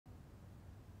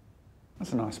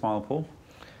That's a nice smile, Paul.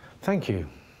 Thank you.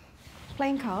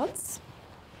 Playing cards.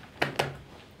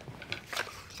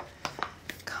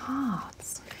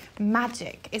 Cards.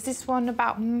 Magic. Is this one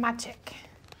about magic?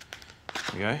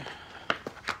 Here we go.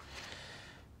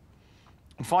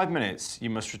 In 5 minutes, you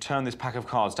must return this pack of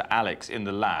cards to Alex in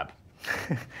the lab.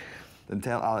 Then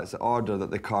tell Alex the order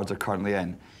that the cards are currently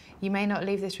in. You may not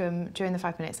leave this room during the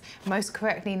 5 minutes. Most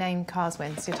correctly named cards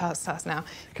wins. Your task starts now.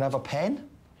 Can I have a pen?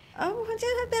 Oh, I do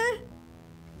have there.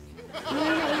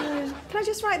 No. Can I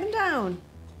just write them down?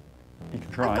 You can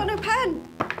try. I've got no pen.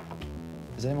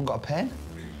 Has anyone got a pen?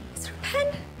 Is there a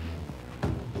pen?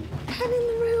 Pen in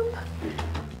the room.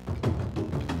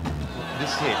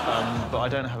 This is it, but I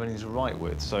don't have anything to write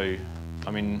with, so,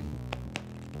 I mean...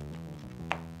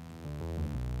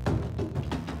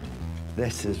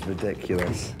 This is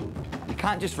ridiculous. You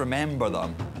can't just remember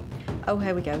them. Oh,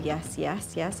 here we go. Yes,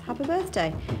 yes, yes. Happy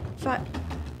birthday. In fact,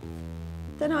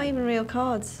 they're not even real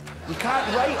cards. You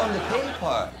can't write on the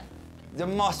paper. There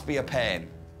must be a pen.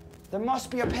 There must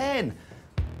be a pen.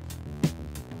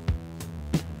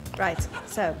 Right,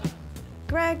 so,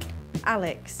 Greg,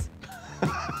 Alex.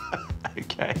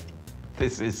 OK.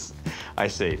 This is... I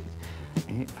see.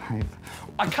 8, 5...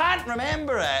 I can't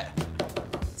remember it!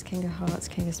 It's King of Hearts,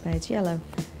 King of Spades, yellow.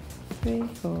 3,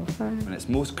 4, 5... And it's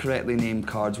most correctly named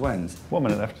cards wins. 1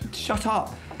 minute left. Shut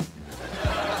up.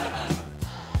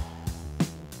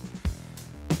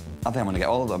 I think I'm going to get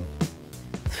all of them.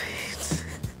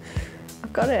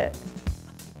 I've got it.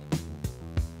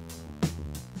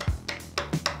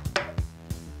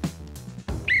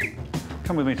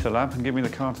 Come with me to the lab and give me the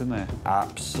cards in there.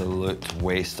 Absolute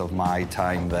waste of my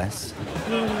time, this.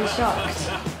 You're going to be shocked.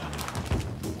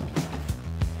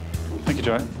 Thank you,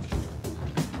 Joe.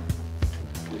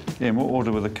 Ian, what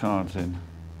order were the cards in?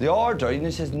 The order, you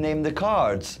just name the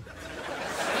cards.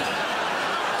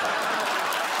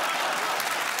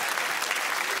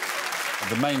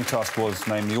 The main task was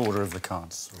name the order of the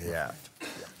cards. Yeah.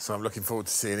 So I'm looking forward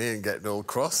to seeing Ian getting all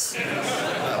cross.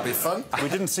 That'll be fun. We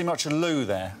didn't see much of Lou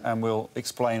there, and we'll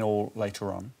explain all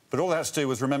later on. But all they had to do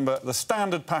was remember the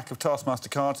standard pack of Taskmaster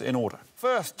cards in order.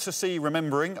 First to see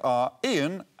remembering are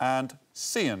Ian and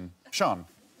Cian. Sean,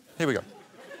 here we go.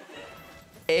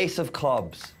 Ace of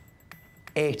clubs.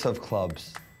 8 of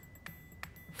clubs.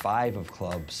 5 of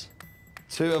clubs.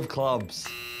 2 of clubs.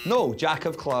 No, Jack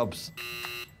of clubs.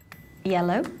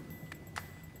 Yellow.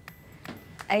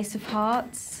 Ace of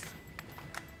Hearts.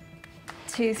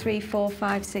 2, 3, 4,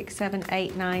 5, 6, 7,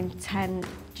 8, 9, 10,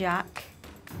 Jack.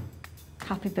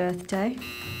 Happy birthday.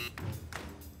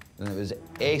 And it was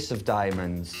Ace of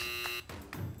diamonds.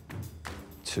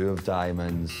 2 of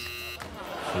diamonds.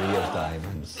 3 of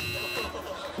diamonds.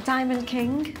 Diamond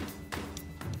King.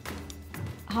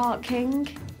 Heart King.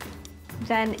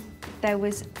 Then there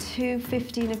was 2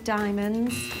 15 of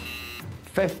diamonds.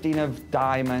 15 of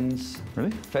diamonds.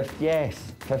 Really?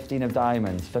 Yes, 15 of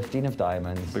diamonds. 15 of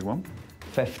diamonds. Big one.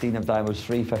 15 of diamonds,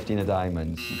 3 15 of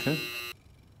diamonds. OK.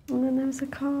 And then there was a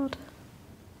card.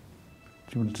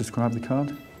 Do you want to describe the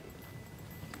card?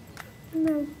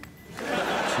 No. 2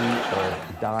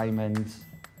 of diamonds.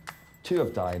 2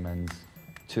 of diamonds.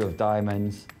 2 of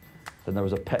diamonds. Then there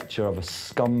was a picture of a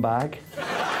scumbag.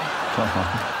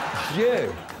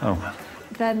 You. Oh.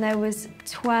 Then there was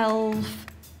 12,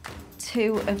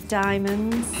 2 of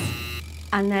diamonds.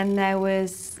 And then there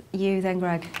was you, then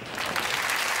Greg.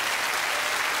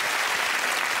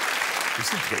 You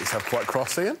seem to get yourself quite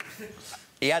cross, Ian.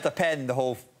 He had a pen the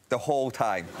whole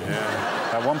time.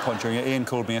 Yeah. At one point during it, Ian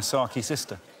called me a sarky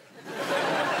sister.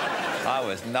 I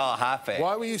was not happy.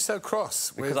 Why were you so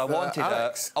cross Because with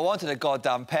Alex? I wanted a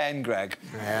goddamn pen, Greg.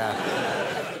 Yeah.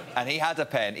 And he had a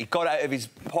pen. He got it out of his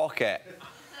pocket.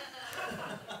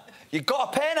 You got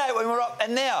a pen out when we were up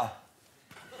in there.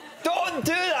 Don't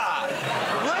do that!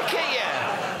 Look at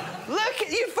you! Look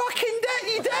at you fucking did!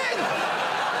 You did!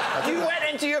 You went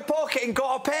into your pocket and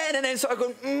got a pen and then sort of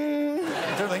going,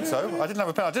 I don't think so. I didn't have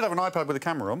a pen. I did have an iPad with a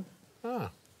camera on. Ah.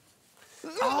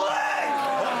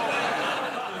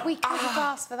 We could have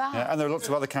asked for that. Yeah, and there were lots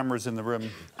of other cameras in the room.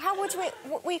 How would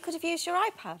we could have used your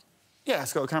iPad? Yeah,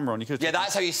 it's got a camera on. You could. Yeah,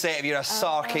 that's how you say it if you're a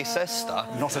sarky sister.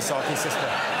 Not a sarky sister.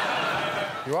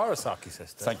 You are a sarky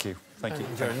sister. Thank you. Thank you.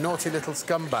 You're a naughty little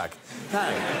scumbag. Now,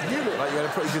 you look like you had a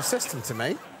pretty good system to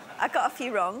me. I got a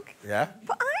few wrong. Yeah?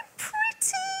 But I'm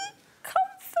pretty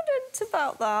confident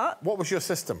about that. What was your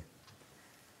system?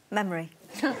 Memory.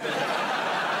 Because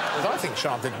I think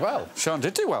Sean did well. Sean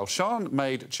did do well. Sean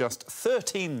made just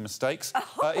 13 mistakes.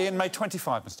 Ian made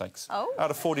 25 mistakes out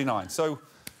of 49. So,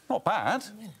 Not bad.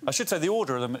 I should say the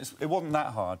order of them, it wasn't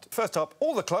that hard. First up,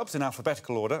 all the clubs in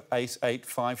alphabetical order, ace, 8,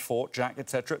 5, 4, jack,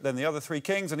 etc. Then the other 3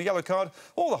 kings and a yellow card,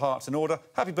 all the hearts in order.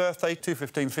 Happy birthday, 2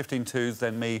 15s, 15 2s,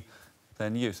 then me,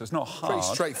 then you. So it's not hard. Pretty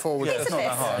straightforward. Yeah, it's not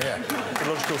that hard. Yeah. It's a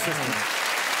logical system.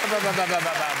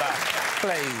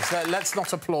 Please, let's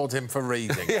not applaud him for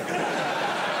reading.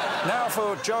 Now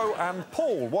for Joe and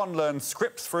Paul. One learns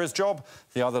scripts for his job,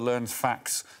 the other learns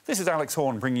facts. This is Alex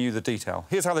Horne bringing you the detail.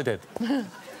 Here's how they did.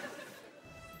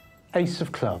 Ace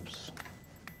of clubs,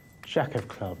 jack of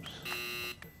clubs.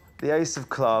 The ace of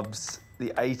clubs,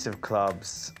 the 8 of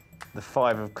clubs, the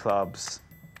 5 of clubs,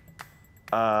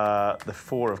 the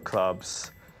 4 of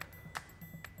clubs,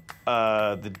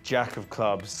 the jack of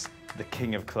clubs, the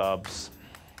king of clubs,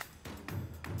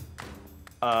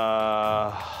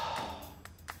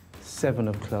 7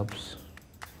 of clubs,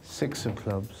 6 of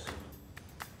clubs,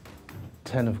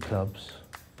 10 of clubs,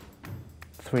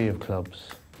 3 of clubs,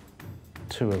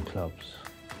 2 of clubs.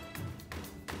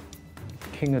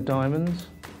 King of diamonds,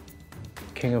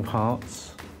 king of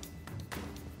hearts,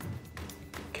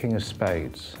 king of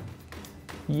spades.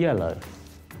 Yellow.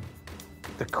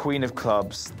 the queen of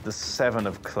clubs, the 7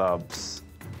 of clubs,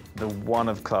 the 1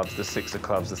 of clubs, the 6 of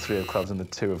clubs, the 3 of clubs, and the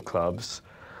 2 of clubs.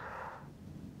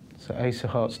 So ace of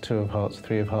hearts, 2 of hearts,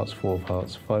 3 of hearts, 4 of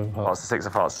hearts, 5 of hearts. The 6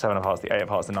 of hearts, 7 of hearts, the 8 of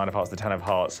hearts, the 9 of hearts, the 10 of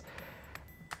hearts,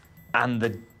 and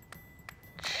the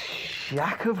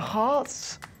jack of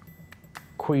hearts?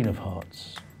 Queen of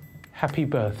hearts. Happy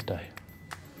birthday.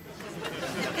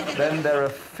 Then there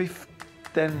are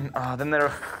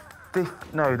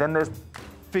then there's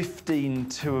 15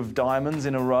 2 of diamonds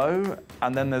in a row,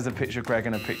 and then there's a picture of Greg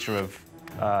and a picture of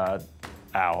Al.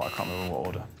 I can't remember what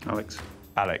order.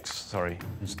 Alex, sorry.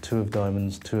 It's 2 of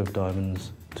diamonds, 2 of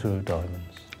diamonds, 2 of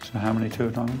diamonds. So how many 2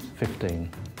 of diamonds? 15.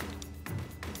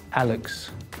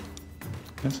 Alex.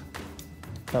 Yes?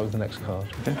 That was the next card.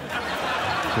 Okay.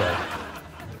 Yeah.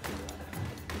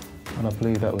 And I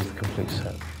believe that was the complete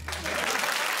set.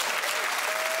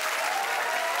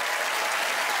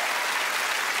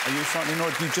 Are you slightly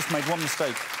annoyed? You just made one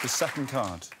mistake, the second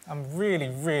card. I'm really,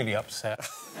 really upset.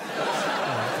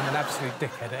 I'm an absolute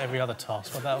dickhead at every other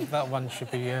task, but that one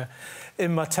should be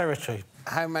in my territory.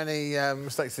 How many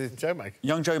mistakes did Joe make?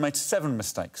 Young Joe made 7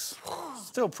 mistakes.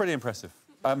 Still pretty impressive.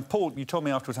 Paul, you told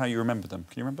me afterwards how you remembered them.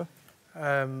 Can you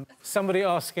remember? Somebody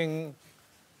asking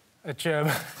a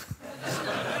German...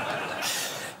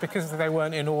 because they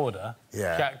weren't in order,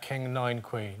 yeah. Jack, King, 9,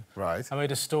 Queen. Right. I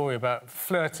made a story about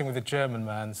flirting with a German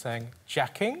man saying,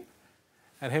 Jacking?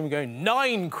 And him going,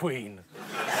 9, Queen.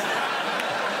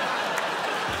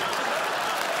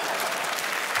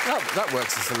 That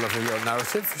works as a lovely little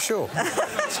narrative, for sure.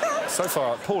 So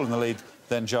far, Paul in the lead,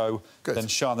 then Joe, Good. then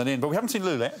Sean, then Ian. But we haven't seen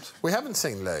Lou yet. We haven't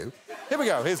seen Lou. Here we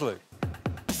go, here's Lou.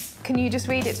 Can you just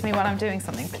read it to me while I'm doing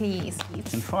something, please?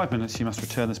 In 5 minutes, you must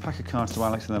return this pack of cards to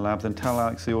Alex in the lab, then tell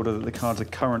Alex the order that the cards are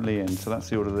currently in. So that's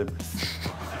the order that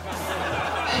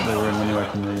they were in when you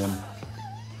opened the...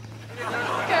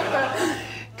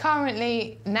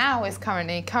 Currently, now is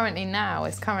currently. Currently, now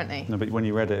is currently. No, but when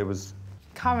you read it, it was...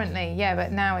 Currently, yeah,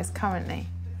 but now is currently.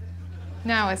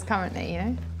 Now is currently, you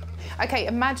know? OK,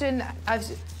 imagine...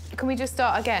 can we just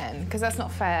start again? Because that's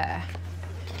not fair.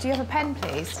 Do you have a pen,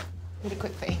 please? Really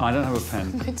quickly. I don't have a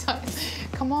pen.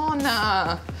 Come on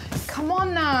now. Come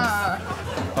on now.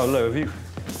 Oh, Lou, have you...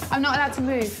 I'm not allowed to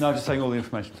move. No, I'm just saying all the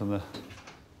information on the...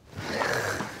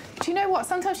 Do you know what?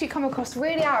 Sometimes you come across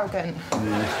really arrogant.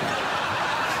 Yeah.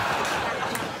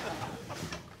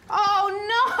 Oh,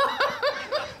 no!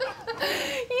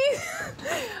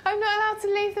 I'm not allowed to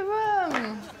leave the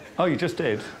room. Oh, you just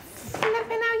did?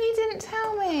 Flipping out, you didn't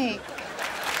tell me.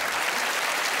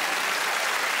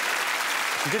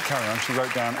 She did carry on. She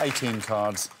wrote down 18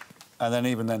 cards, and then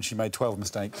even then she made 12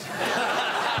 mistakes.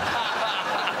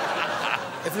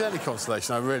 If there's any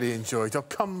consolation, I really enjoyed... Oh,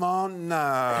 come on,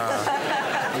 no.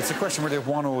 It's a question really of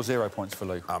 1 or 0 points for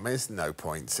Lou. I mean, it's no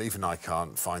points. Even I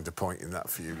can't find a point in that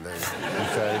for you, Lou.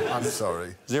 OK, I'm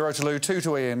sorry. 0 to Lou, 2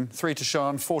 to Ian, 3 to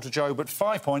Sean, 4 to Joe, but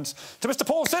 5 points to Mr.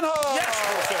 Paul Sinha! Yes,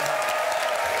 Paul Sinha!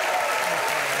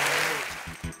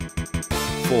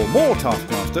 For more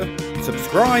Taskmaster,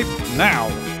 subscribe now.